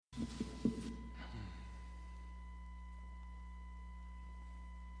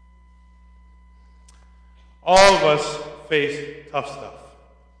All of us face tough stuff.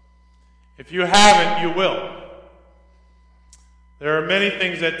 If you haven't, you will. There are many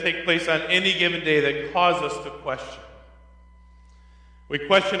things that take place on any given day that cause us to question. We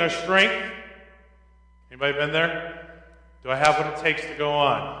question our strength. Anybody been there? Do I have what it takes to go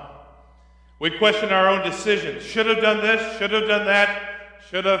on? We question our own decisions. Should have done this, should have done that,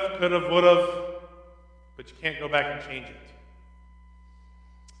 should have, could have, would have, but you can't go back and change it.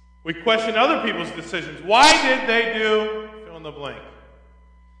 We question other people's decisions. Why did they do fill in the blank?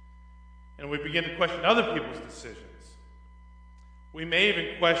 And we begin to question other people's decisions. We may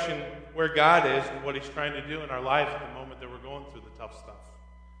even question where God is and what He's trying to do in our lives at the moment that we're going through the tough stuff.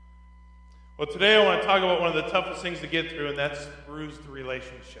 Well, today I want to talk about one of the toughest things to get through, and that's bruised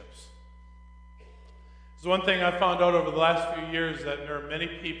relationships. It's one thing I found out over the last few years, that there are many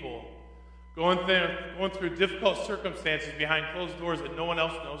people going through difficult circumstances behind closed doors that no one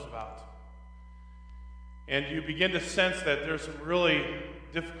else knows about. And you begin to sense that there's some really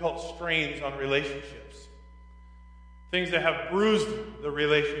difficult strains on relationships. Things that have bruised the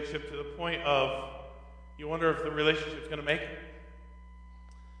relationship to the point of you wonder if the relationship's going to make it.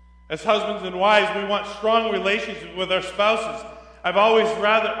 As husbands and wives, we want strong relationships with our spouses. I've always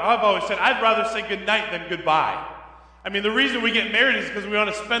said I'd rather say goodnight than goodbye. I mean, the reason we get married is because we want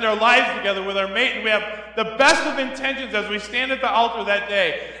to spend our lives together with our mate, and we have the best of intentions as we stand at the altar that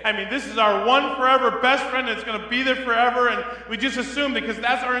day. I mean, this is our one forever best friend that's going to be there forever, and we just assume because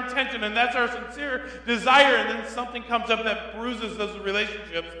that's our intention and that's our sincere desire, and then something comes up that bruises those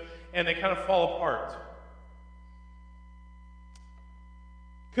relationships, and they kind of fall apart.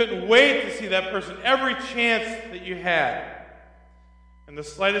 Couldn't wait to see that person every chance that you had. And the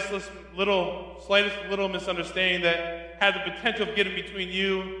slightest little misunderstanding that had the potential of getting between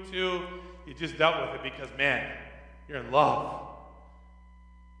you two, you just dealt with it because, man, you're in love.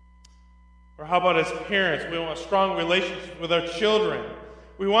 Or how about as parents? We want a strong relationship with our children.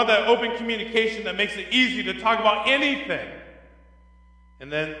 We want that open communication that makes it easy to talk about anything. And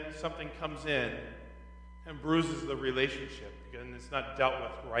then something comes in and bruises the relationship and it's not dealt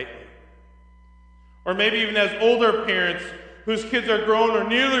with rightly. Or maybe even as older parents whose kids are grown or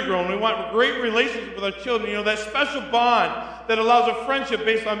nearly grown, we want a great relationship with our children. You know, that special bond that allows a friendship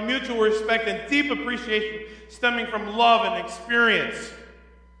based on mutual respect and deep appreciation stemming from love and experience.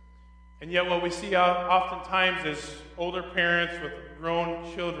 And yet what we see oftentimes is older parents with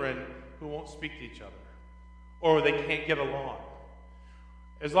grown children who won't speak to each other, or they can't get along.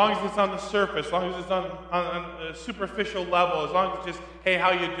 As long as it's on the surface, as long as it's on a superficial level, as long as it's just, hey,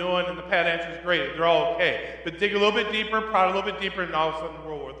 how you doing? And the pat answer is great. They're all okay. But dig a little bit deeper, prod a little bit deeper, and all of a sudden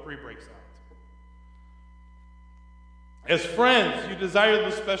World War III breaks out. As friends, you desire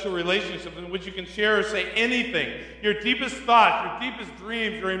those special relationships in which you can share or say anything, your deepest thoughts, your deepest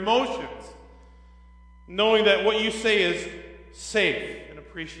dreams, your emotions, knowing that what you say is safe and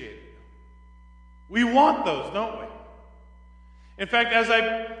appreciated. We want those, don't we? In fact, as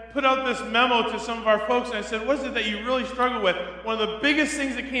I put out this memo to some of our folks and I said, what is it that you really struggle with? One of the biggest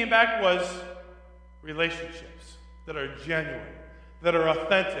things that came back was relationships that are genuine, that are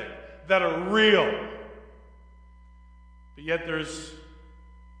authentic, that are real. But yet there's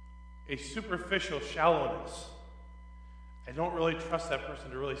a superficial shallowness. I don't really trust that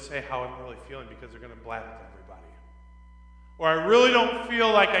person to really say how I'm really feeling because they're going to blab it to everybody. Or I really don't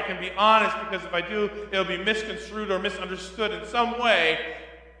feel like I can be honest because if I do, it'll be misconstrued or misunderstood in some way,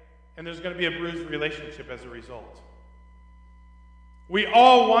 and there's going to be a bruised relationship as a result. We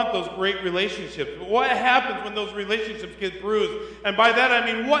all want those great relationships, but what happens when those relationships get bruised? And by that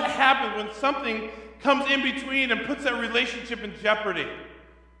I mean, what happens when something comes in between and puts that relationship in jeopardy?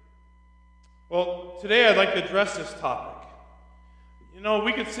 Well, today I'd like to address this topic. You know,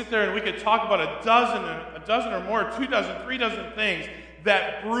 we could sit there and we could talk about a dozen or more, 2 dozen, 3 dozen things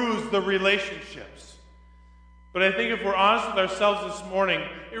that bruise the relationships. But I think if we're honest with ourselves this morning,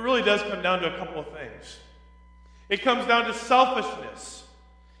 it really does come down to a couple of things. It comes down to selfishness.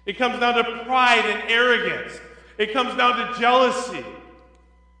 It comes down to pride and arrogance. It comes down to jealousy.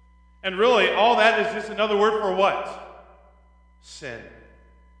 And really, all that is just another word for what? Sin.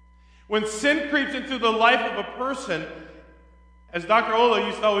 When sin creeps into the life of a person, as Dr. Ola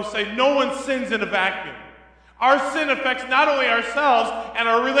used to always say, no one sins in a vacuum. Our sin affects not only ourselves and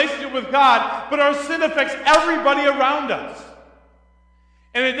our relationship with God, but our sin affects everybody around us.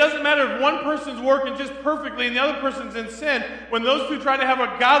 And it doesn't matter if one person's working just perfectly and the other person's in sin. When those two try to have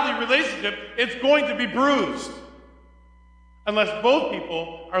a godly relationship, it's going to be bruised. Unless both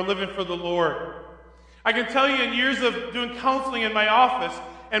people are living for the Lord. I can tell you in years of doing counseling in my office,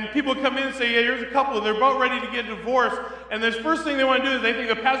 and people come in and say, yeah, here's a couple, they're about ready to get divorced, and the first thing they want to do is they think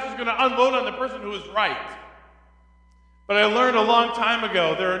the pastor's going to unload on the person who is right. But I learned a long time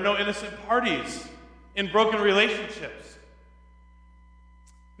ago there are no innocent parties in broken relationships.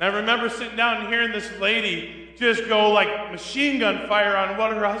 And I remember sitting down and hearing this lady just go like machine gun fire on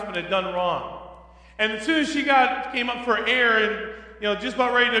what her husband had done wrong. And as soon as she came up for air and just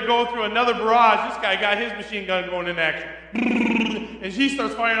about ready to go through another barrage, this guy got his machine gun going in action. And she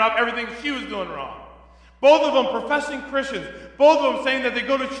starts firing off everything she was doing wrong. Both of them professing Christians. Both of them saying that they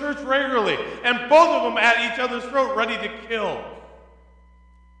go to church regularly. And both of them at each other's throat, ready to kill.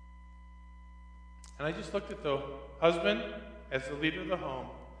 And I just looked at the husband as the leader of the home.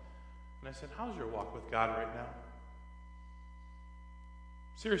 And I said, how's your walk with God right now?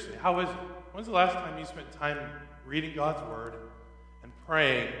 Seriously, how is it? When's the last time you spent time reading God's Word and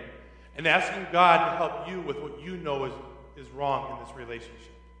praying and asking God to help you with what you know is wrong in this relationship?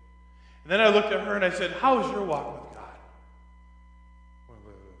 And then I looked at her and I said, how is your walk with God?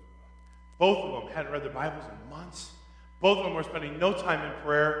 Both of them hadn't read their Bibles in months. Both of them were spending no time in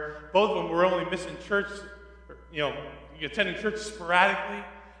prayer. Both of them were only missing church, attending church sporadically.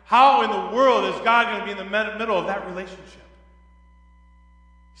 How in the world is God going to be in the middle of that relationship?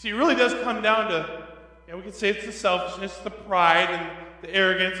 See, it really does come down to, we could say it's the selfishness, the pride, and the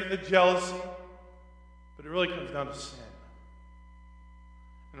arrogance, and the jealousy. But it really comes down to sin.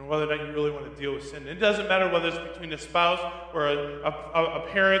 And whether or not you really want to deal with sin. It doesn't matter whether it's between a spouse or a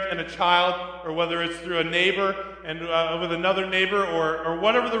parent and a child, or whether it's through a neighbor and with another neighbor, or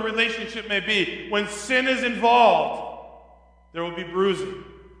whatever the relationship may be. When sin is involved, there will be bruising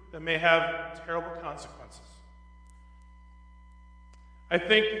that may have terrible consequences. I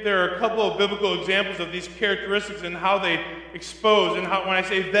think there are a couple of biblical examples of these characteristics and how they expose, and how, when I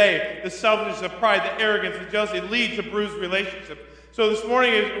say they, the selfishness, the pride, the arrogance, the jealousy lead to bruised relationships. So this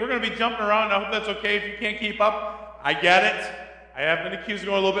morning, we're going to be jumping around. I hope that's okay if you can't keep up. I get it. I have been accused of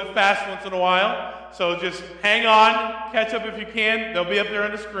going a little bit fast once in a while. So just hang on. Catch up if you can. They'll be up there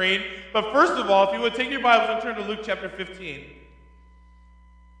on the screen. But first of all, if you would take your Bibles and turn to Luke chapter 15.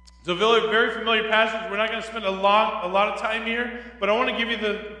 It's a very, very familiar passage. We're not going to spend a lot of time here, but I want to give you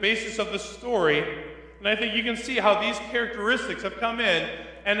the basis of the story. And I think you can see how these characteristics have come in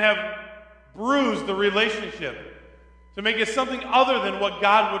and have bruised the relationship to make it something other than what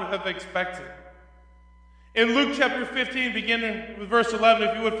God would have expected. In Luke chapter 15, beginning with verse 11,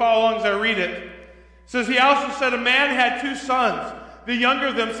 if you would follow along as I read it, it says, he also said, a man had 2 sons. The younger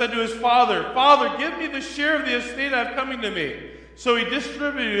of them said to his father, Father, give me the share of the estate I have coming to me. So he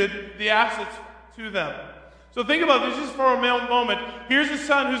distributed the assets to them. So think about this just for a moment. Here's a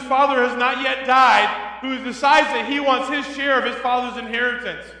son whose father has not yet died, who decides that he wants his share of his father's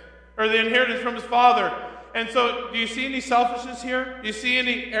inheritance, or the inheritance from his father. And so, do you see any selfishness here? Do you see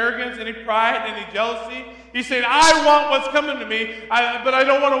any arrogance, any pride, any jealousy? He's saying, I want what's coming to me, but I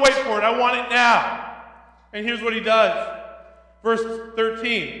don't want to wait for it. I want it now. And here's what he does. Verse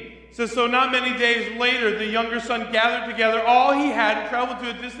 13. It says, so not many days later, the younger son gathered together all he had and traveled to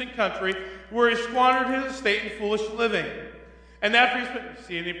a distant country where he squandered his estate in foolish living. And after he spent,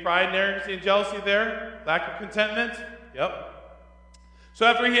 see any pride and arrogance and jealousy there? Lack of contentment? Yep. So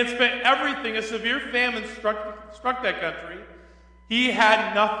after he had spent everything, a severe famine struck that country. He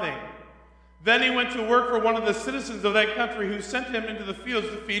had nothing. Then he went to work for one of the citizens of that country who sent him into the fields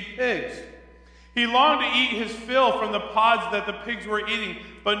to feed pigs. He longed to eat his fill from the pods that the pigs were eating,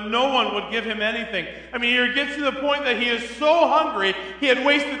 but no one would give him anything. I mean, here it gets to the point that he is so hungry, he had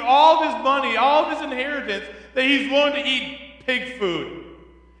wasted all of his money, all of his inheritance, that he's willing to eat pig food.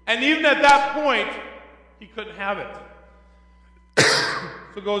 And even at that point, he couldn't have it.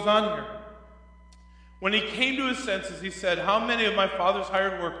 So it goes on here. When he came to his senses, he said, how many of my father's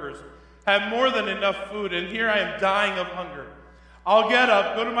hired workers have more than enough food, and here I am dying of hunger? I'll get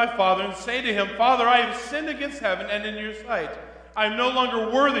up, go to my father, and say to him, Father, I have sinned against heaven and in your sight. I am no longer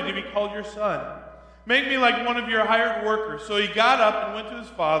worthy to be called your son. Make me like one of your hired workers. So he got up and went to his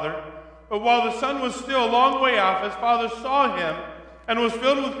father. But while the son was still a long way off, his father saw him and was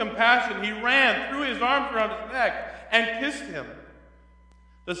filled with compassion. He ran, threw his arms around his neck, and kissed him.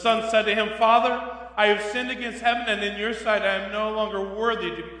 The son said to him, Father, I have sinned against heaven and in your sight. I am no longer worthy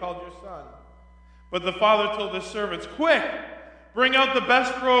to be called your son. But the father told his servants, quick, bring out the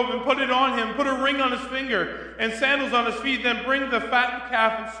best robe and put it on him. Put a ring on his finger and sandals on his feet. Then bring the fattened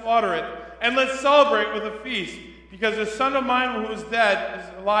calf and slaughter it. And let's celebrate with a feast. Because the son of mine who was dead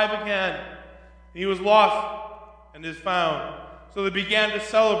is alive again. He was lost and is found. So they began to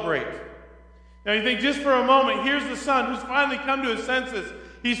celebrate. Now you think just for a moment, here's the son who's finally come to his senses.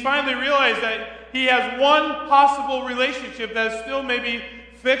 He's finally realized that he has one possible relationship that is still maybe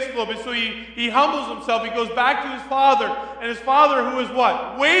fixed a little bit. So he humbles himself. He goes back to his father. And his father, who is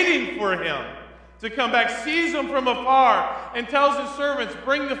what? Waiting for him to come back, sees him from afar, and tells his servants,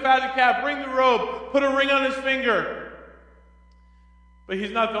 bring the fatted calf, bring the robe, put a ring on his finger. But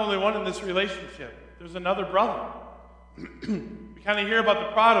he's not the only one in this relationship. There's another brother. We kind of hear about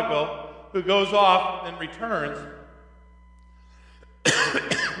the prodigal who goes off and returns.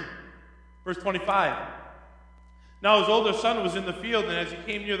 Verse 25. Now his older son was in the field, and as he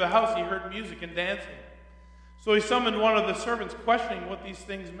came near the house, he heard music and dancing. So he summoned one of the servants, questioning what these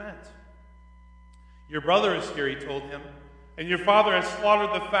things meant. Your brother is here, he told him, and your father has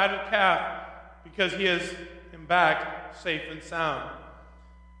slaughtered the fatted calf because he has him back safe and sound.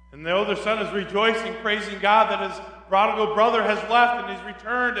 And the older son is rejoicing, praising God that his prodigal brother has left and he's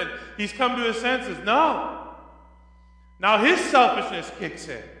returned and he's come to his senses. No. Now his selfishness kicks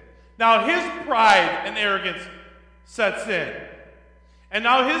in. Now his pride and arrogance sets in. And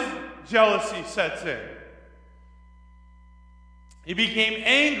now his jealousy sets in. He became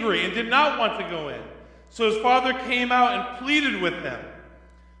angry and did not want to go in. So his father came out and pleaded with him.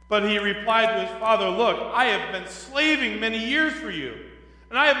 But he replied to his father, look, I have been slaving many years for you,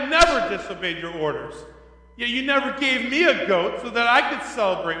 and I have never disobeyed your orders. Yet you never gave me a goat so that I could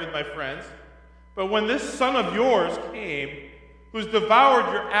celebrate with my friends. But when this son of yours came, who's devoured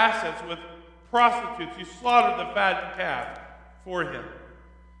your assets with prostitutes, you slaughtered the fatted calf for him.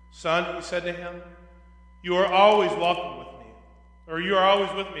 Son, he said to him, you are always welcome with me, or you are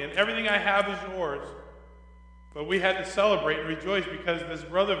always with me, and everything I have is yours. But we had to celebrate and rejoice because this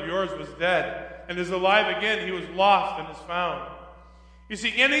brother of yours was dead and is alive again. He was lost and is found. You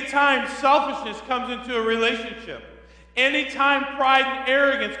see, anytime selfishness comes into a relationship, anytime pride and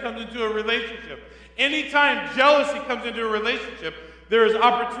arrogance comes into a relationship, anytime jealousy comes into a relationship, there is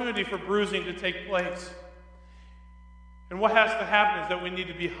opportunity for bruising to take place. And what has to happen is that we need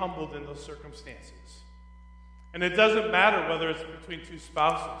to be humbled in those circumstances. And it doesn't matter whether it's between two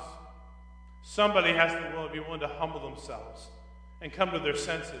spouses. Somebody has to be willing to humble themselves and come to their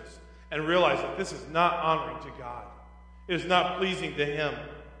senses and realize that this is not honoring to God. It is not pleasing to Him.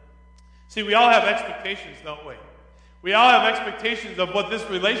 See, we all have expectations, don't we? We all have expectations of what this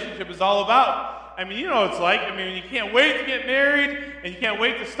relationship is all about. I mean, you know what it's like. I mean, you can't wait to get married, and you can't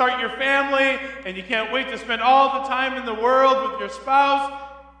wait to start your family, and you can't wait to spend all the time in the world with your spouse,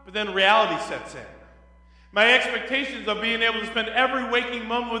 but then reality sets in. My expectations of being able to spend every waking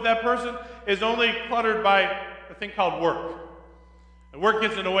moment with that person is only cluttered by a thing called work. And work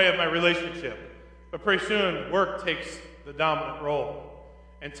gets in the way of my relationship. But pretty soon, work takes the dominant role.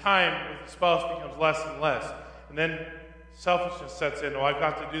 And time with the spouse becomes less and less. And then selfishness sets in. Oh, I've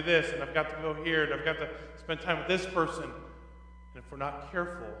got to do this, and I've got to go here, and I've got to spend time with this person. And if we're not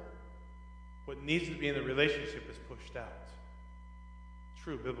careful, what needs to be in the relationship is pushed out.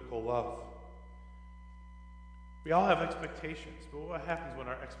 True biblical love. We all have expectations, but what happens when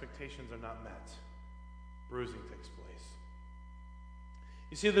our expectations are not met? Bruising takes place.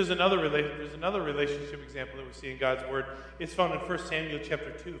 You see, there's another relationship example that we see in God's Word. It's found in 1 Samuel chapter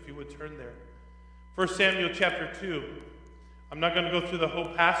 2, if you would turn there. 1 Samuel chapter 2. I'm not going to go through the whole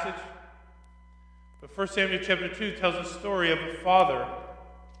passage, but 1 Samuel chapter 2 tells a story of a father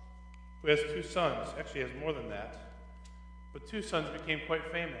who has two sons. Actually, he has more than that. But two sons became quite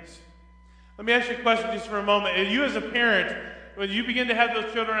famous. Let me ask you a question just for a moment. You as a parent, when you begin to have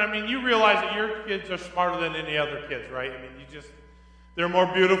those children, I mean, you realize that your kids are smarter than any other kids, right? I mean, they're more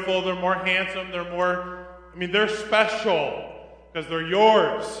beautiful, they're more handsome, they're special because they're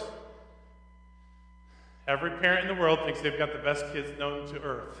yours. Every parent in the world thinks they've got the best kids known to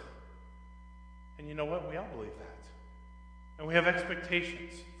earth. And you know what? We all believe that. And we have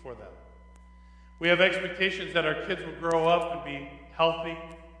expectations for them. We have expectations that our kids will grow up and be healthy.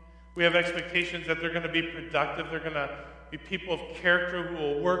 We have expectations that they're going to be productive. They're going to be people of character who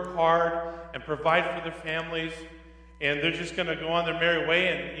will work hard and provide for their families. And they're just going to go on their merry way,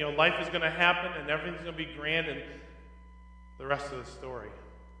 and life is going to happen, and everything's going to be grand, and the rest of the story.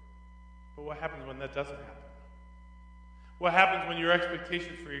 But what happens when that doesn't happen? What happens when your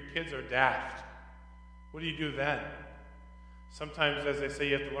expectations for your kids are dashed? What do you do then? Sometimes, as they say,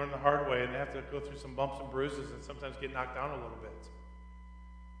 you have to learn the hard way, and they have to go through some bumps and bruises, and sometimes get knocked down a little bit.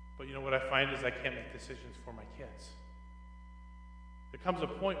 But you know what I find is I can't make decisions for my kids. There comes a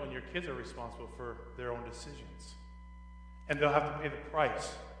point when your kids are responsible for their own decisions. And they'll have to pay the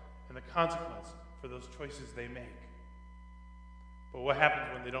price and the consequence for those choices they make. But what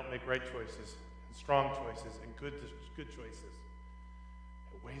happens when they don't make right choices and strong choices and good choices?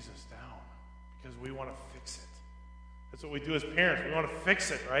 It weighs us down because we want to fix it. That's what we do as parents. We want to fix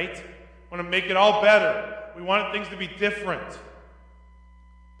it, right? We want to make it all better. We want things to be different.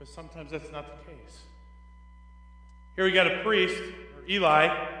 But sometimes that's not the case. Here we got a priest, or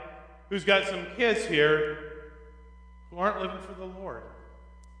Eli, who's got some kids here who aren't living for the Lord.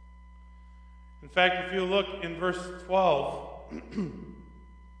 In fact, if you look in verse 12, it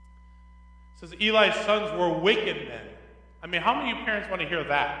says Eli's sons were wicked men. I mean, how many of you parents want to hear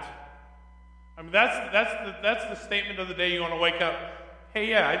that? I mean, that's the statement of the day. You want to wake up, hey,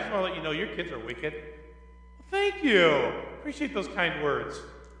 yeah, I just want to let you know your kids are wicked. Well, thank you. Appreciate those kind words.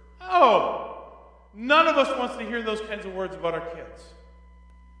 Oh, none of us wants to hear those kinds of words about our kids.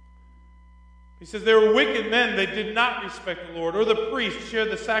 He says they were wicked men. They did not respect the Lord or the priest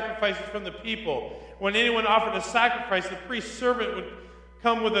shared the sacrifices from the people. When anyone offered a sacrifice, the priest's servant would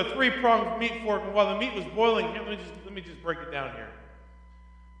come with a 3-pronged meat fork, and while the meat was boiling, here, let me just break it down here.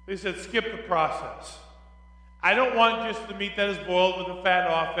 They said, skip the process. I don't want just the meat that is boiled with the fat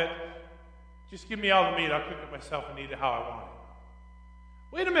off it. Just give me all the meat. I'll cook it myself and eat it how I want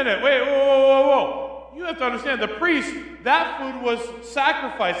it. Wait a minute. Wait, whoa. You have to understand, the priest, that food was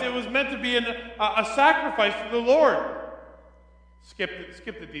sacrifice. It was meant to be a sacrifice to the Lord. Skip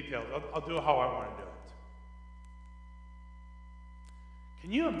the details. I'll do it how I want to do it.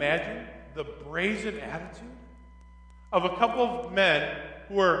 Can you imagine the brazen attitude of a couple of men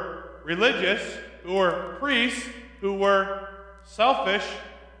who were religious, who were priests, who were selfish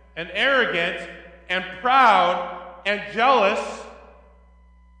and arrogant and proud and jealous?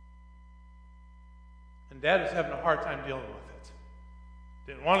 And Dad was having a hard time dealing with it.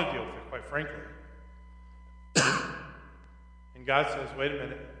 Didn't want to deal with it, quite frankly. And God says, wait a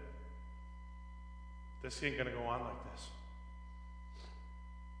minute. This ain't going to go on like this.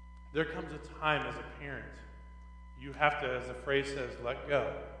 There comes a time as a parent, you have to, as the phrase says, let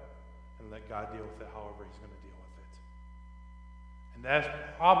go and let God deal with it however He's going to deal with it. And that's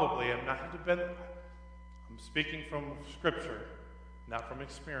probably, I'm speaking from Scripture, not from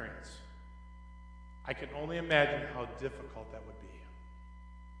experience. I can only imagine how difficult that would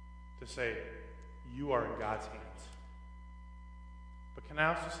be to say, you are in God's hands. But can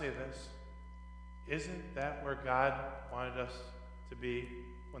I also say this? Isn't that where God wanted us to be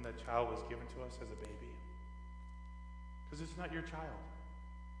when that child was given to us as a baby? Because it's not your child.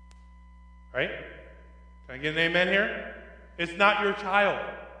 Right? Can I get an amen here? It's not your child.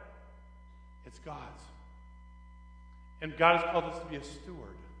 It's God's. And God has called us to be a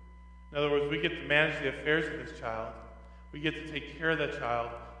steward. In other words, we get to manage the affairs of this child. We get to take care of that child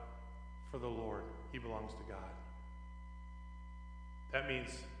for the Lord. He belongs to God. That means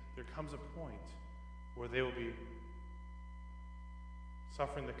there comes a point where they will be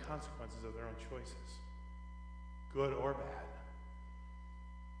suffering the consequences of their own choices, good or bad.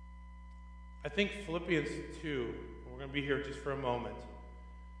 I think Philippians 2, and we're going to be here just for a moment,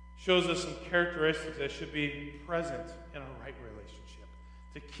 shows us some characteristics that should be present in a right relationship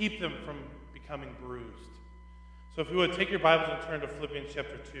to keep them from becoming bruised. So if you would, take your Bibles and turn to Philippians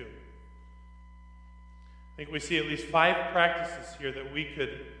chapter 2. I think we see at least 5 practices here that we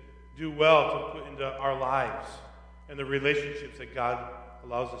could do well to put into our lives and the relationships that God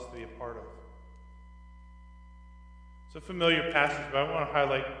allows us to be a part of. It's a familiar passage, but I want to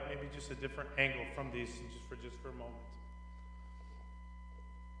highlight maybe just a different angle from these just for a moment.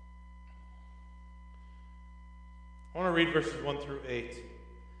 I want to read verses 1 through 8.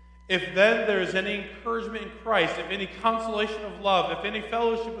 If then there is any encouragement in Christ, if any consolation of love, if any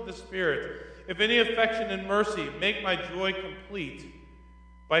fellowship with the Spirit, if any affection and mercy, make my joy complete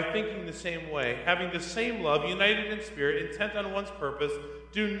by thinking the same way, having the same love, united in spirit, intent on one's purpose,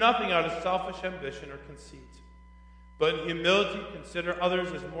 do nothing out of selfish ambition or conceit. But in humility, consider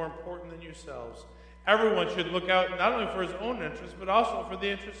others as more important than yourselves. Everyone should look out not only for his own interests, but also for the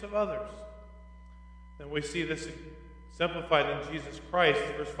interests of others. Then we see this exemplified in Jesus Christ.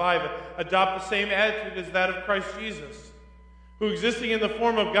 Verse 5, adopt the same attitude as that of Christ Jesus, who existing in the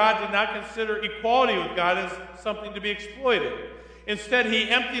form of God did not consider equality with God as something to be exploited. Instead, he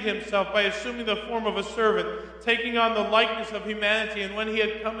emptied himself by assuming the form of a servant, taking on the likeness of humanity, and when he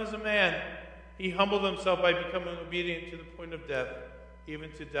had come as a man, he humbled himself by becoming obedient to the point of death,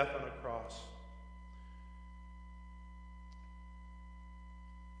 even to death on a cross.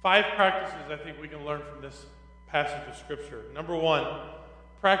 5 practices I think we can learn from this passage of Scripture. Number 1,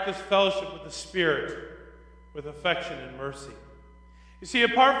 practice fellowship with the Spirit with affection and mercy. You see,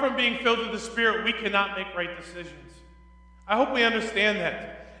 apart from being filled with the Spirit, we cannot make right decisions. I hope we understand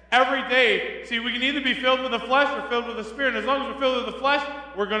that. Every day, see, we can either be filled with the flesh or filled with the Spirit. And as long as we're filled with the flesh,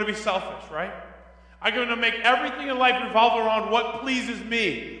 we're going to be selfish, right? I'm going to make everything in life revolve around what pleases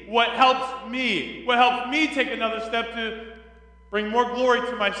me, what helps me take another step to bring more glory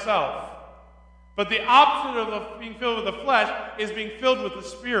to myself. But the opposite of being filled with the flesh is being filled with the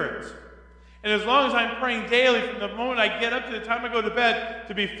Spirit. And as long as I'm praying daily from the moment I get up to the time I go to bed,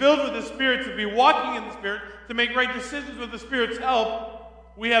 to be filled with the Spirit, to be walking in the Spirit, to make right decisions with the Spirit's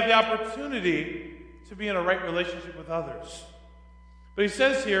help, we have the opportunity to be in a right relationship with others. But he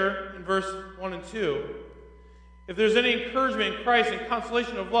says here in verse 1 and 2, if there's any encouragement in Christ and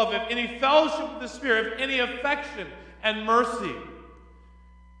consolation of love, if any fellowship with the Spirit, if any affection and mercy.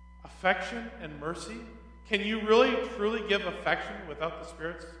 Affection and mercy? Can you really, truly give affection without the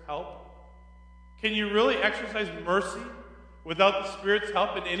Spirit's help? Can you really exercise mercy without the Spirit's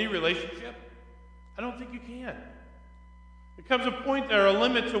help in any relationship? I don't think you can. There comes a point there, a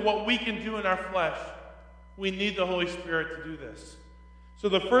limit to what we can do in our flesh. We need the Holy Spirit to do this. So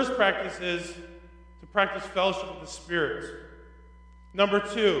the first practice is to practice fellowship with the Spirit. Number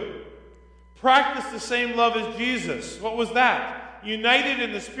 2, practice the same love as Jesus. What was that? United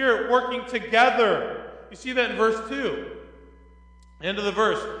in the Spirit, working together. You see that in verse 2. End of the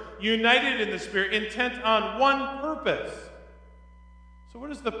verse. United in the Spirit, intent on one purpose. So what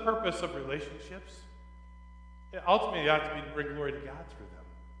is the purpose of relationships? Ultimately, it ought to be to bring glory to God through them.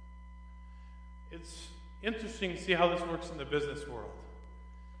 It's interesting to see how this works in the business world.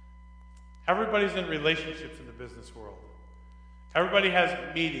 Everybody's in relationships in the business world. Everybody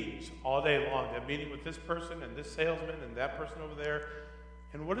has meetings all day long. They have a meeting with this person and this salesman and that person over there.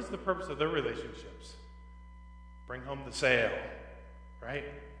 And what is the purpose of their relationships? Bring home the sale, right?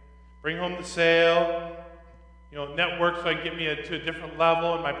 Bring home the sale, network so I can get me to a different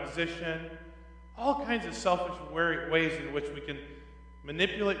level in my position. All kinds of selfish ways in which we can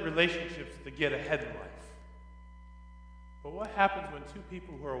manipulate relationships to get ahead in life. But what happens when two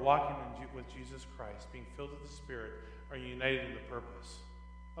people who are walking with Jesus Christ, being filled with the Spirit, are united in the purpose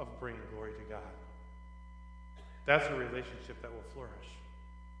of bringing glory to God? That's a relationship that will flourish.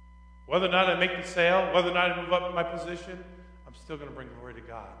 Whether or not I make the sale, whether or not I move up in my position, I'm still going to bring glory to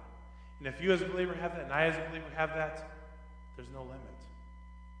God. And if you as a believer have that, and I as a believer have that, there's no limit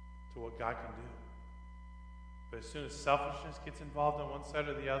to what God can do. But as soon as selfishness gets involved on one side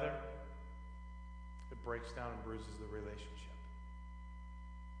or the other, it breaks down and bruises the relationship.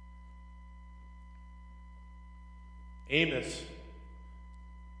 Amos,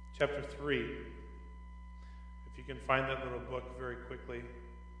 chapter 3. If you can find that little book very quickly,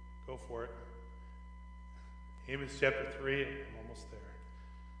 go for it. Amos chapter 3. I'm almost there.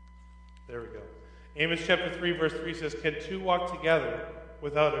 There we go. Amos chapter 3, verse 3 says, can two walk together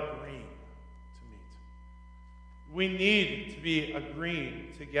without agreeing to meet? We need to be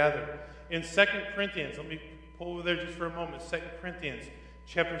agreeing together. In 2 Corinthians, let me pull over there just for a moment. 2 Corinthians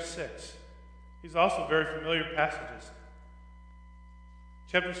chapter 6. These are also very familiar passages.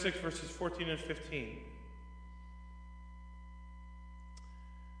 Chapter 6, verses 14 and 15.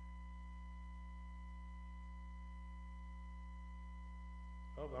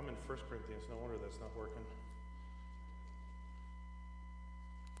 Oh, I'm in 1 Corinthians. No wonder that's not working.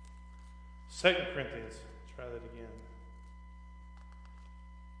 2 Corinthians. Try that again.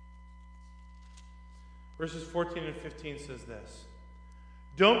 Verses 14 and 15 says this.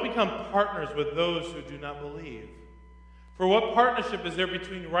 Don't become partners with those who do not believe. For what partnership is there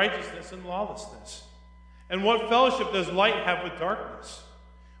between righteousness and lawlessness? And what fellowship does light have with darkness?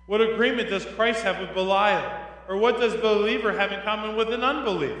 What agreement does Christ have with Belial? Or what does the believer have in common with an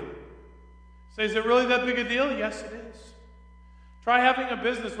unbeliever? So is it really that big a deal? Yes, it is. Try having a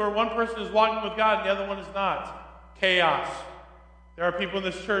business where one person is walking with God and the other one is not. Chaos. There are people in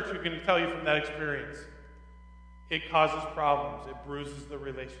this church who can tell you from that experience. It causes problems. It bruises the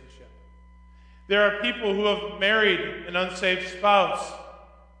relationship. There are people who have married an unsaved spouse,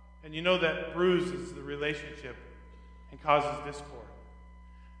 and you know that bruises the relationship and causes discord.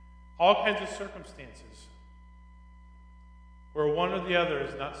 All kinds of circumstances where one or the other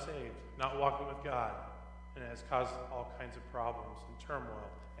is not saved, not walking with God, and it has caused all kinds of problems and turmoil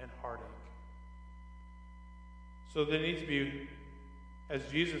and heartache. So there needs to be, as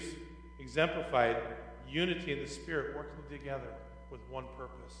Jesus exemplified, unity in the Spirit, working together with one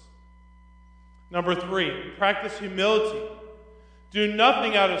purpose. Number 3, practice humility. Do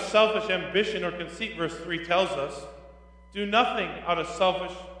nothing out of selfish ambition or conceit, verse 3 tells us. Do nothing out of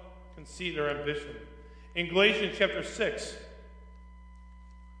selfish conceit or ambition. In Galatians chapter 6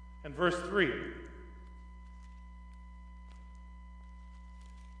 and verse 3,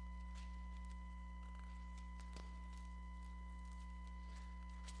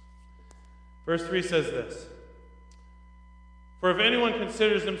 verse 3 says this. For if anyone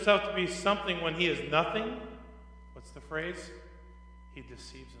considers himself to be something when he is nothing, what's the phrase? He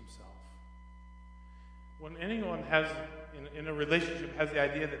deceives himself. When anyone has, in a relationship, has the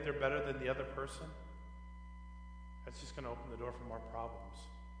idea that they're better than the other person, that's just going to open the door for more problems.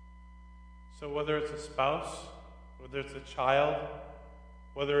 So whether it's a spouse, whether it's a child,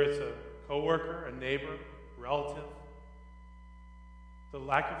 whether it's a coworker, a neighbor, relative, the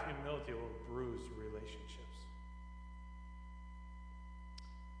lack of humility will bruise relationships.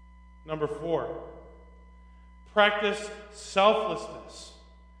 Number 4, practice selflessness,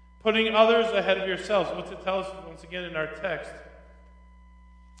 putting others ahead of yourselves. What's it tell us once again in our text?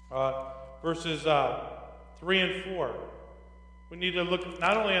 Verses 3 and 4. We need to look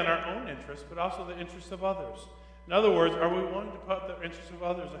not only on our own interests, but also the interests of others. In other words, are we willing to put the interests of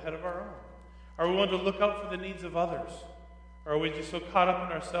others ahead of our own? Are we willing to look out for the needs of others? Or are we just so caught up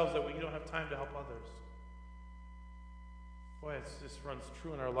in ourselves that we don't have time to help others? Boy, it just runs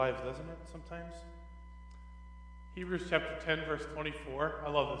true in our lives, doesn't it, sometimes? Hebrews chapter 10, verse 24. I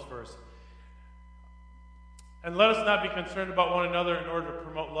love this verse. And let us not be concerned about one another in order to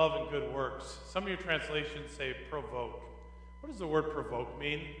promote love and good works. Some of your translations say provoke. What does the word provoke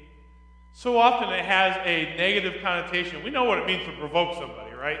mean? So often it has a negative connotation. We know what it means to provoke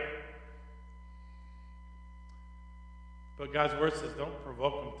somebody, right? But God's word says don't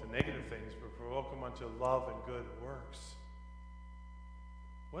provoke them to negative things, but provoke them unto love and good works.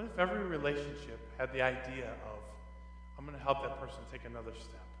 What if every relationship had the idea of, I'm going to help that person take another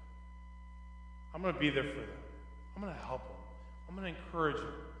step. I'm going to be there for them. I'm going to help them. I'm going to encourage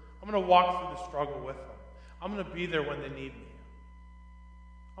them. I'm going to walk through the struggle with them. I'm going to be there when they need me.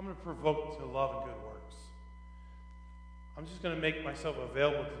 I'm going to provoke to love and good works. I'm just going to make myself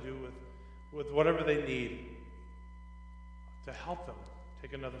available to do with whatever they need to help them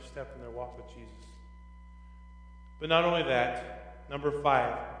take another step in their walk with Jesus. But not only that, number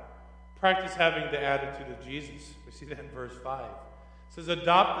 5, practice having the attitude of Jesus. We see that in verse 5. It says,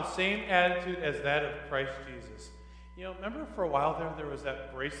 adopt the same attitude as that of Christ Jesus. You know, remember for a while there was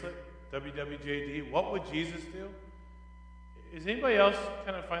that bracelet, WWJD, what would Jesus do? Does anybody else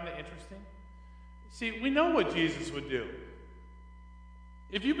kind of find that interesting? See, we know what Jesus would do.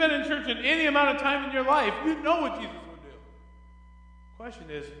 If you've been in church in any amount of time in your life, you know what Jesus would do. The question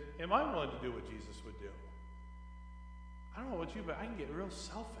is, am I willing to do what Jesus would do? I don't know what you, but I can get real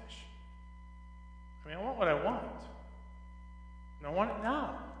selfish. I mean, I want what I want. And I want it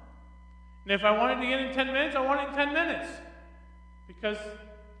now. And if I want it to get in 10 minutes, I want it in 10 minutes. Because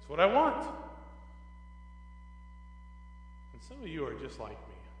it's what I want. And some of you are just like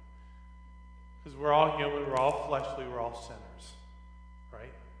me. Because we're all human, we're all fleshly, we're all sinners.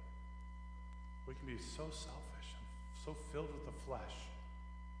 Right? We can be so selfish and so filled with the flesh.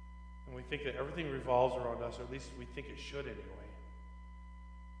 And we think that everything revolves around us, or at least we think it should anyway.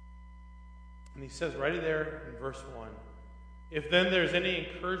 And he says right there in verse 1, if then there's any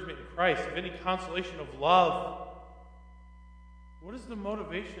encouragement in Christ, if any consolation of love, what is the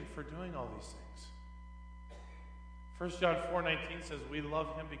motivation for doing all these things? 1 John 4:19 says we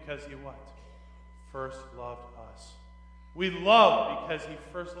love him because he what? First loved us. We love because he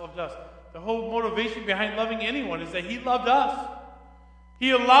first loved us. The whole motivation behind loving anyone is that he loved us.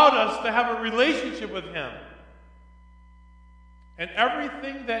 He allowed us to have a relationship with him. And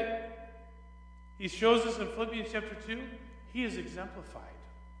everything that he shows us in Philippians chapter 2, he is exemplified.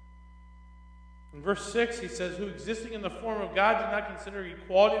 In verse 6, he says, who existing in the form of God did not consider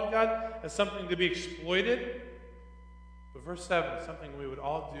equality with God as something to be exploited. But verse 7, something we would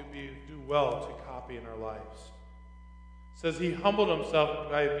all do well to copy in our lives. It says he humbled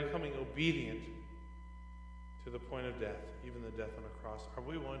himself by becoming obedient to the point of death, even the death on a cross. Are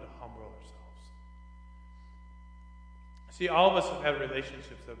we willing to humble ourselves? See, all of us have had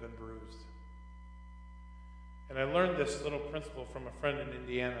relationships that have been bruised. And I learned this little principle from a friend in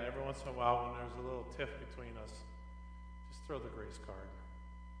Indiana. Every once in a while, when there's a little tiff between us, just throw the grace card.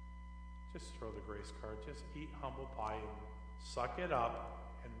 Just throw the grace card. Just eat humble pie and suck it up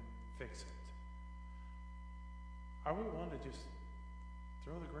and fix it. Are we willing to just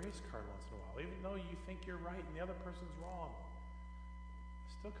throw the grace card once in a while, even though you think you're right and the other person's wrong?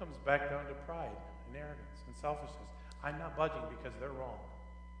 It still comes back down to pride and arrogance and selfishness. I'm not budging because they're wrong.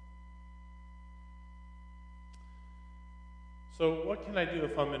 So what can I do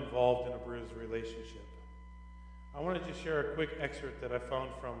if I'm involved in a bruised relationship? I want to just share a quick excerpt that I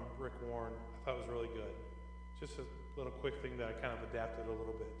found from Rick Warren. I thought was really good. Just a little quick thing that I kind of adapted a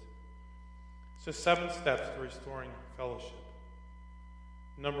little bit. It's just 7 steps to restoring fellowship.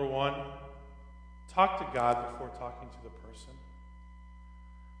 Number 1, talk to God before talking to the person.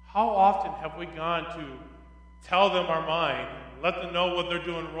 How often have we gone to tell them our mind, let them know what they're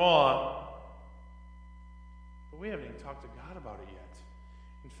doing wrong, but we haven't even talked to God about it yet?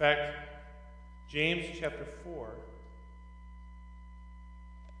 In fact, James chapter 4,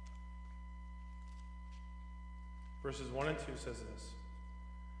 verses 1 and 2 says this.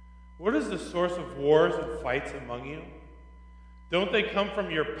 What is the source of wars and fights among you? Don't they come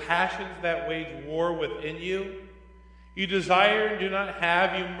from your passions that wage war within you? You desire and do not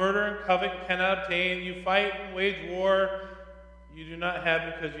have. You murder and covet and cannot obtain. You fight and wage war. You do not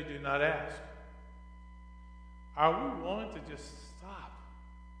have because you do not ask. Are we willing to just stop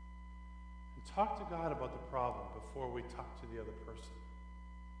and talk to God about the problem before we talk to the other person?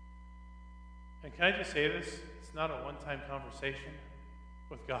 And can I just say this? It's not a one-time conversation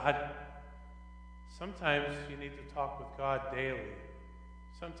with God. Sometimes you need to talk with God daily.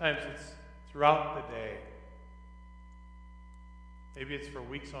 Sometimes it's throughout the day. Maybe it's for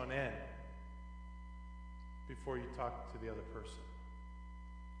weeks on end before you talk to the other person.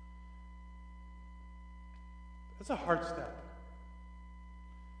 That's a hard step.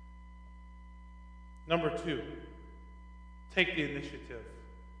 Number 2, take the initiative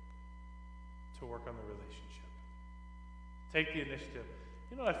to work on the relationship. Take the initiative.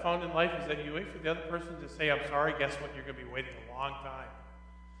 You know what I found in life is that you wait for the other person to say, I'm sorry, guess what? You're going to be waiting a long time.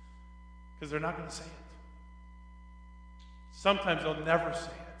 Because they're not going to say it. Sometimes they'll never say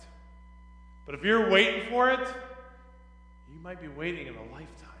it. But if you're waiting for it, you might be waiting in a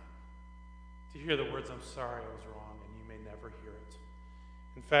lifetime to hear the words, I'm sorry, I was wrong, and you may never hear it.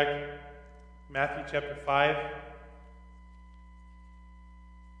 In fact, Matthew chapter 5,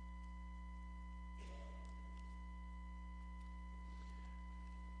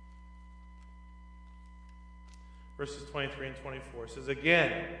 verses 23 and 24 says,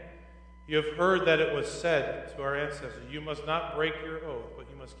 Again, you have heard that it was said to our ancestors, you must not break your oath, but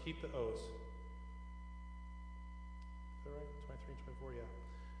you must keep the oaths. Is that right? 23 and 24, yeah.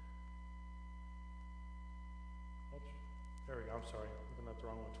 Oops. There we go, I'm sorry. I'm looking at the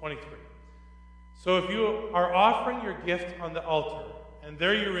wrong one. 23. So if you are offering your gift on the altar, and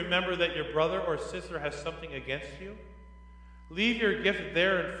there you remember that your brother or sister has something against you, leave your gift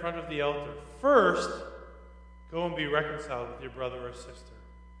there in front of the altar. First, go and be reconciled with your brother or sister,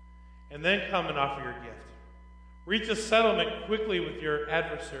 and then come and offer your gift. Reach a settlement quickly with your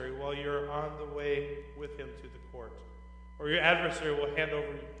adversary while you're on the way with him to the court. Or your adversary will hand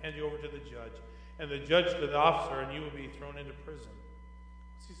you over to the judge, and the judge to the officer, and you will be thrown into prison.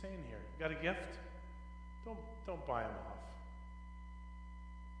 What's he saying here? You got a gift? Don't buy him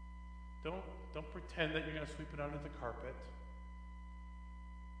off. Don't pretend that you're going to sweep it under the carpet.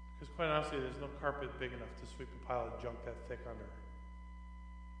 Because quite honestly, there's no carpet big enough to sweep a pile of junk that thick under.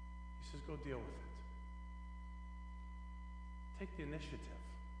 He says, go deal with it. Take the initiative.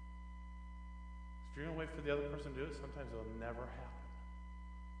 If you're going to wait for the other person to do it, sometimes it'll never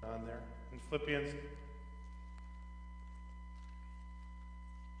happen. On there. In Philippians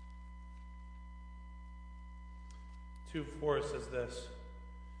 2:4 it says this,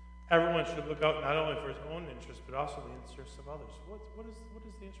 everyone should look out not only for his own interest, but also the interests of others. What is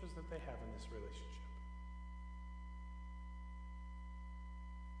the interest that they have in this relationship?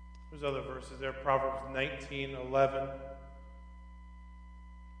 There's other verses there. Proverbs 19:11.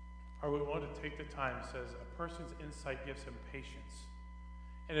 Are we willing to take the time? It says, a person's insight gives him patience,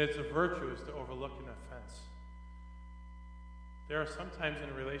 and it's a virtue is to overlook an offense. There are some times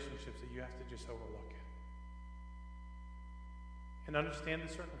in relationships that you have to just overlook it and understand the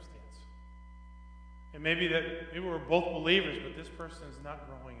circumstance. And maybe we're both believers, but this person is not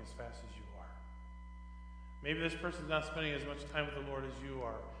growing as fast as you are. Maybe this person's not spending as much time with the Lord as you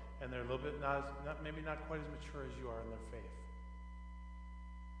are, and they're a little bit maybe not quite as mature as you are in their faith.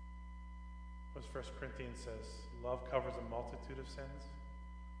 What 1 Corinthians says, love covers a multitude of sins.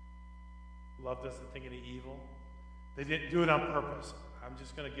 Love doesn't think any evil. They didn't do it on purpose. I'm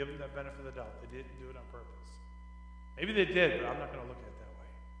just going to give them that benefit of the doubt. They didn't do it on purpose. Maybe they did, but I'm not going to look at it that way.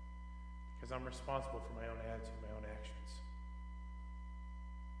 Because I'm responsible for my own attitude, my own actions.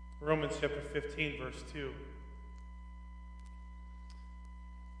 Romans chapter 15, verse 2.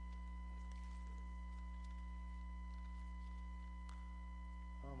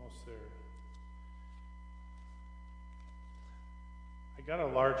 Almost there. I got a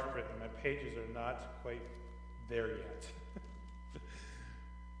large print, and my pages are not quite there yet.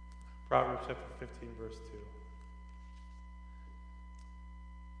 Proverbs chapter 15, verse 2.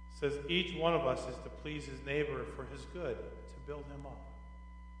 Says, each one of us is to please his neighbor for his good, to build him up.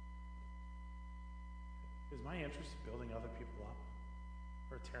 Is my interest in building other people up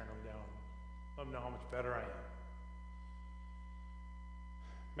or tearing them down? Let them know how much better I am.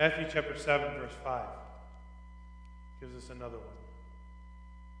 Matthew chapter 7, verse 5 gives us another one.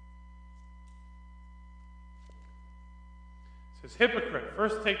 It says, hypocrite,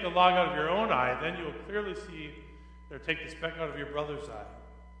 first take the log out of your own eye, then you will clearly see, or take the speck out of your brother's eye.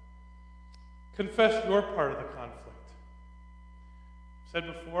 Confess your part of the conflict. Said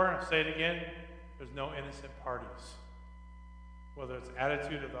before, I'll say it again, there's no innocent parties. Whether it's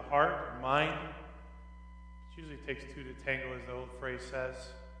attitude of the heart or mind, it usually takes two to tango, as the old phrase says.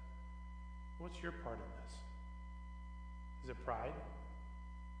 What's your part in this? Is it pride?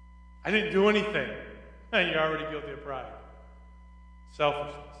 I didn't do anything. You're already guilty of pride.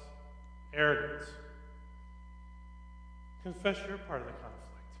 Selfishness, arrogance. Confess your part of the conflict.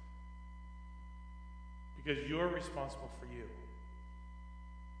 Because you're responsible for you.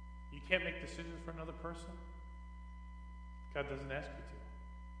 You can't make decisions for another person. God doesn't ask you to.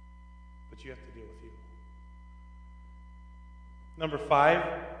 But you have to deal with you. Number 5,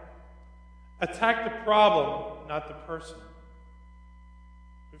 attack the problem, not the person.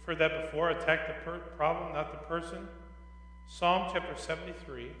 We've heard that before. Attack the problem, not the person. Psalm chapter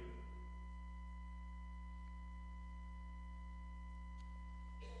 73.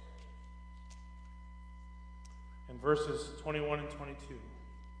 And verses 21 and 22.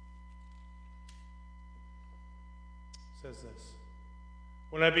 Says this.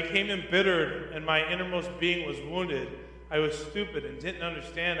 When I became embittered and my innermost being was wounded, I was stupid and didn't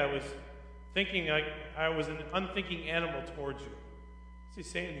understand. I was thinking like I was an unthinking animal towards you. What's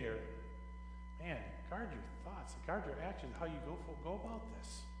he saying here? Man, guard your thoughts, guard your actions, how you go about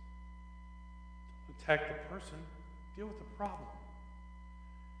this. Don't attack the person, deal with the problem.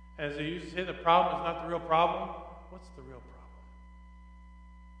 And as they used to say, the problem is not the real problem. What's the real problem?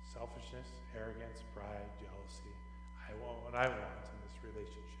 Selfishness, arrogance, pride, jealousy. I want what I want in this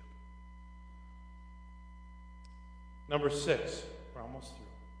relationship. Number 6, we're almost through.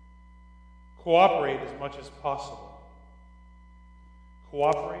 Cooperate as much as possible.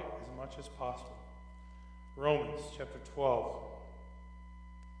 Cooperate as much as possible. Romans chapter 12.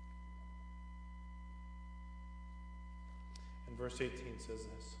 And verse 18 says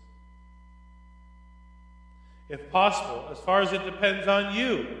this. If possible, as far as it depends on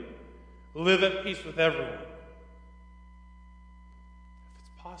you, live at peace with everyone. If it's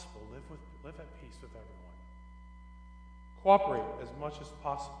possible, live at peace with everyone. Cooperate as much as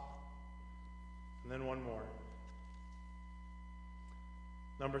possible. And then one more.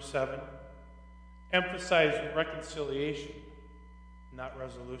 Number 7, emphasize reconciliation, not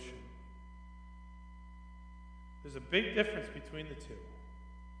resolution. There's a big difference between the two.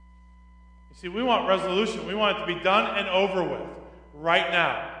 You see, we want resolution. We want it to be done and over with right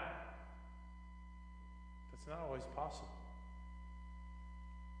now. That's not always possible.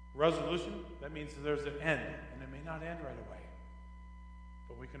 Resolution, that means that there's an end, and it may not end right away,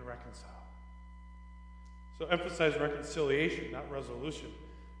 but we can reconcile. So emphasize reconciliation, not resolution.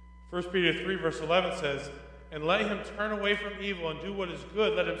 1 Peter 3 verse 11 says, and let him turn away from evil and do what is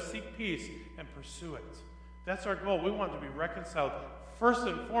good. Let him seek peace and pursue it. That's our goal. We want to be reconciled first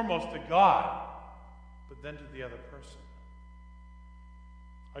and foremost to God, but then to the other person.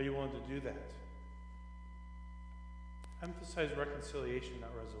 Are you willing to do that? Emphasize reconciliation,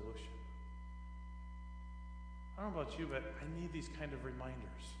 not resolution. I don't know about you, but I need these kind of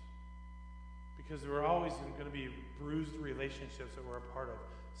reminders. Because there are always going to be bruised relationships that we're a part of.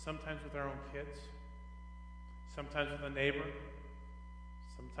 Sometimes with our own kids. Sometimes with a neighbor.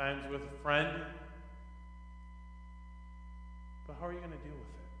 Sometimes with a friend. But how are you going to deal with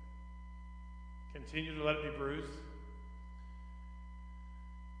it? Continue to let it be bruised?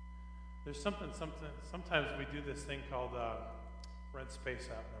 There's sometimes we do this thing called rent space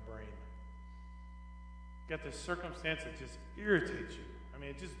out in our brain. You got this circumstance that just irritates you. I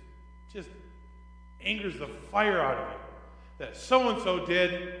mean, it just angers the fire out of you. That so-and-so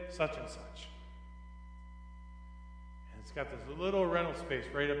did such and such. And it's got this little rental space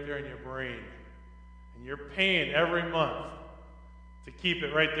right up there in your brain. And you're paying every month to keep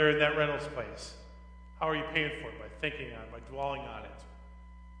it right there in that rental space. How are you paying for it? By thinking on it, by dwelling on it.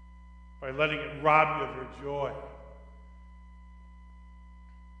 By letting it rob you of your joy.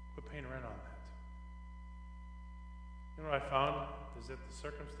 Quit paying rent on that. You know what I found? Is that the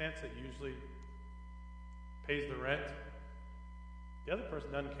circumstance that usually pays the rent, the other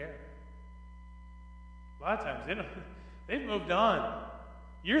person doesn't care. A lot of times they've moved on.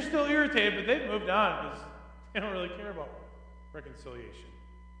 You're still irritated, but they've moved on because they don't really care about reconciliation.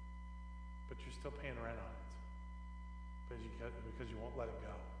 But you're still paying rent on it because you won't let it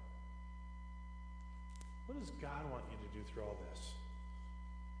go. What does God want you to do through all this?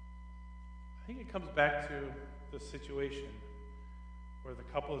 I think it comes back to the situation where the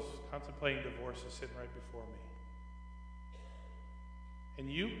couple is contemplating divorce is sitting right before me. And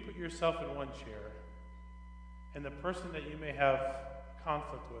you put yourself in one chair, and the person that you may have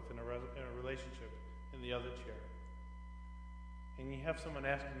conflict with in a relationship in the other chair. And you have someone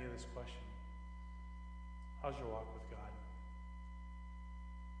asking you this question. How's your walk with God?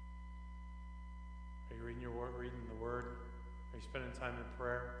 you spending time in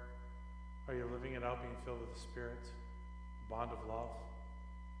prayer? Are you living it out, being filled with the Spirit, a bond of love?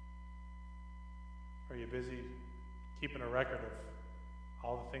 Are you busy keeping a record of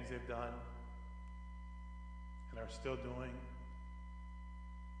all the things they've done and are still doing,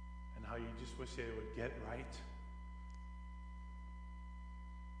 and how you just wish they would get right?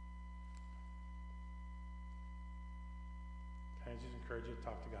 Can I just encourage you to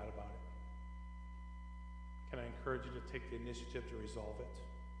talk to God about it? Can I encourage you to take the initiative to resolve it?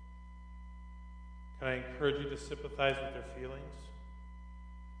 Can I encourage you to sympathize with their feelings?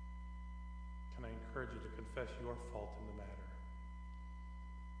 Can I encourage you to confess your fault in the matter?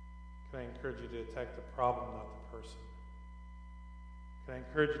 Can I encourage you to attack the problem, not the person? Can I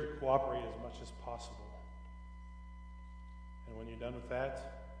encourage you to cooperate as much as possible? And when you're done with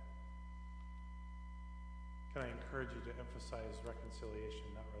that, can I encourage you to emphasize reconciliation,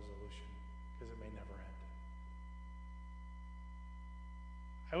 not resolution, because it may never end?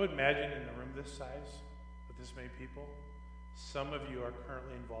 I would imagine in a room this size, with this many people, some of you are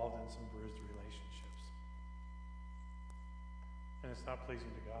currently involved in some bruised relationships. And it's not pleasing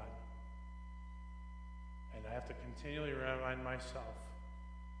to God. And I have to continually remind myself,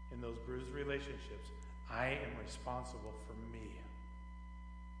 in those bruised relationships, I am responsible for me.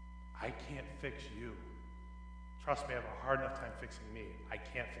 I can't fix you. Trust me, I have a hard enough time fixing me. I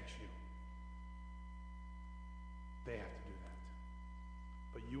can't fix you. They have to do that.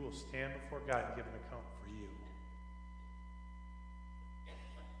 But you will stand before God and give an account for you.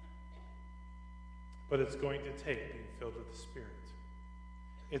 But it's going to take being filled with the Spirit.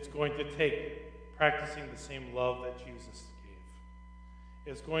 It's going to take practicing the same love that Jesus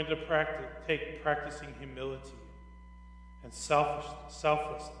gave. It's going to take practicing humility and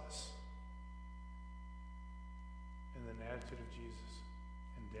selflessness and the attitude of Jesus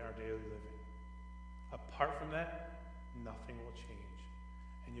in our daily living. Apart from that, nothing will change.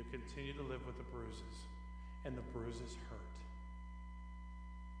 And you continue to live with the bruises, and the bruises hurt.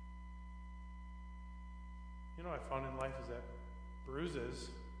 You know what I found in life is that bruises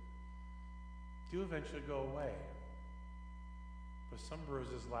do eventually go away, but some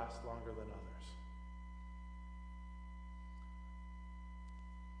bruises last longer than others.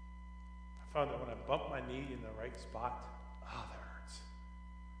 I found that when I bump my knee in the right spot, that hurts.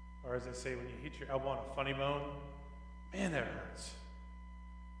 Or as I say, when you hit your elbow on a funny bone, man, that hurts.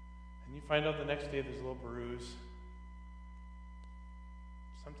 And you find out the next day there's a little bruise.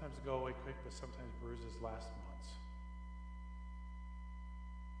 Sometimes they go away quick, but sometimes bruises last months.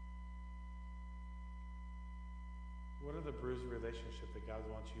 What are the bruised relationships that God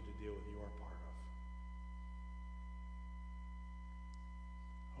wants you to deal with your part of?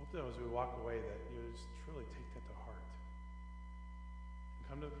 I hope that as we walk away that you just truly take that to heart and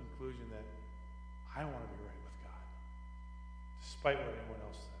come to the conclusion that I want to be right with God, despite what anyone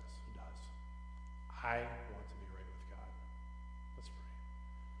else says. I want to be right with God. Let's pray.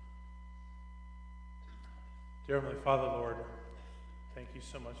 Dear Heavenly Father, Lord, thank you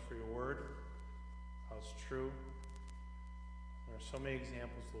so much for your word, how it's true. There are so many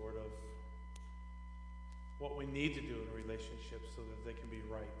examples, Lord, of what we need to do in relationships so that they can be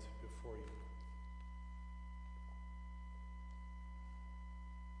right before you.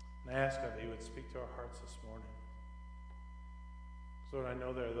 And I ask God that you would speak to our hearts this morning. Lord, I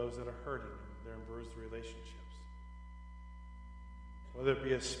know there are those that are hurting and they're in bruised relationships. Whether it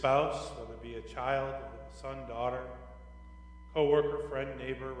be a spouse, whether it be a child, a son, daughter, co-worker, friend,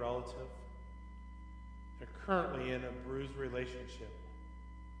 neighbor, relative, they're currently in a bruised relationship.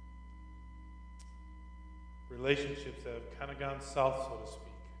 Relationships that have kind of gone south, so to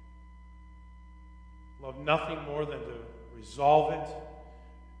speak. Love nothing more than to resolve it,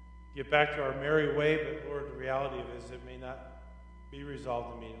 get back to our merry way, but Lord, the reality of it is it may not be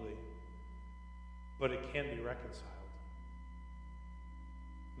resolved immediately, but it can be reconciled.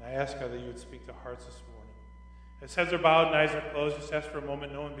 And I ask God that you would speak to hearts this morning. As heads are bowed and eyes are closed, just ask for a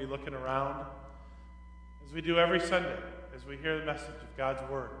moment, no one be looking around. As we do every Sunday, as we hear the message of God's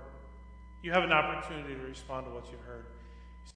Word, you have an opportunity to respond to what you've heard.